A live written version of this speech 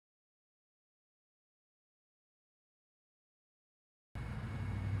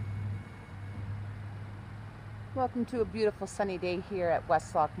Welcome to a beautiful sunny day here at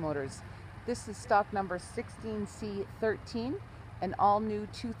Westlock Motors. This is stock number 16C13, an all-new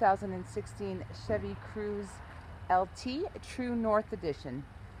 2016 Chevy Cruze LT True North Edition.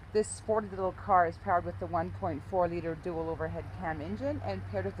 This sporty little car is powered with the 1.4-liter dual overhead cam engine and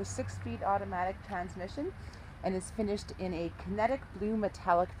paired with a 6-speed automatic transmission, and is finished in a Kenetic blue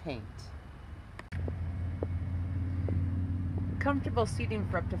metallic paint. Comfortable seating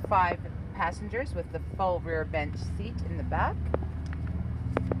for up to 5 passengers with the full rear bench seat in the back.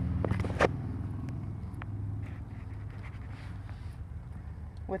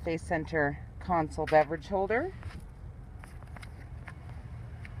 With a center console beverage holder.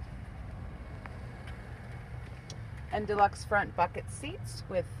 And deluxe front bucket seats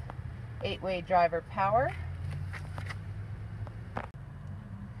with 8-way driver power.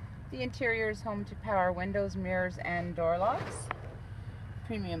 The interior is home to power windows, mirrors, and door locks.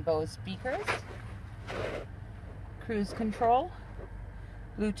 Premium Bose speakers, cruise control,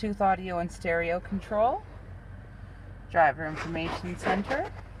 Bluetooth audio and stereo control, driver information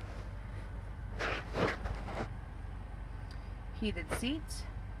center, heated seats,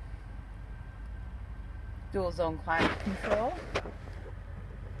 dual zone climate control,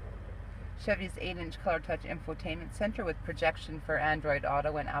 Chevy's 8-inch color touch infotainment center with projection for Android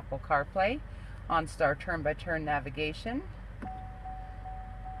Auto and Apple CarPlay, OnStar turn-by-turn navigation,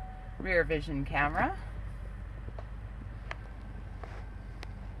 rear vision camera,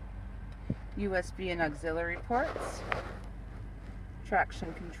 USB and auxiliary ports,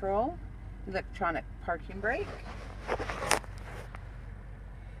 traction control, electronic parking brake,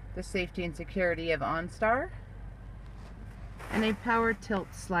 the safety and security of OnStar, and a power tilt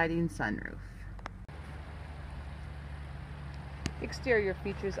sliding sunroof. Exterior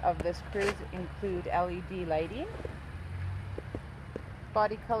features of this Cruze include LED lighting,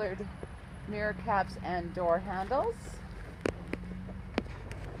 body colored mirror caps and door handles,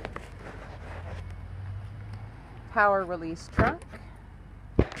 power release trunk,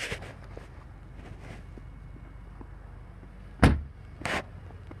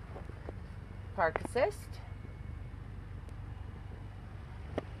 park assist,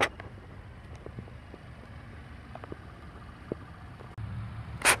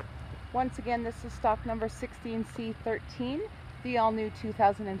 once again, this is stock number 16C13, the all-new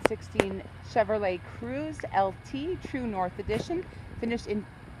 2016 Chevrolet Cruze LT True North Edition, finished in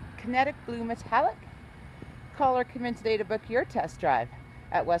Kenetic blue metallic. Call or come in today to book your test drive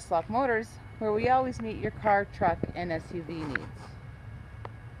at Westlock Motors, where we always meet your car, truck, and SUV needs.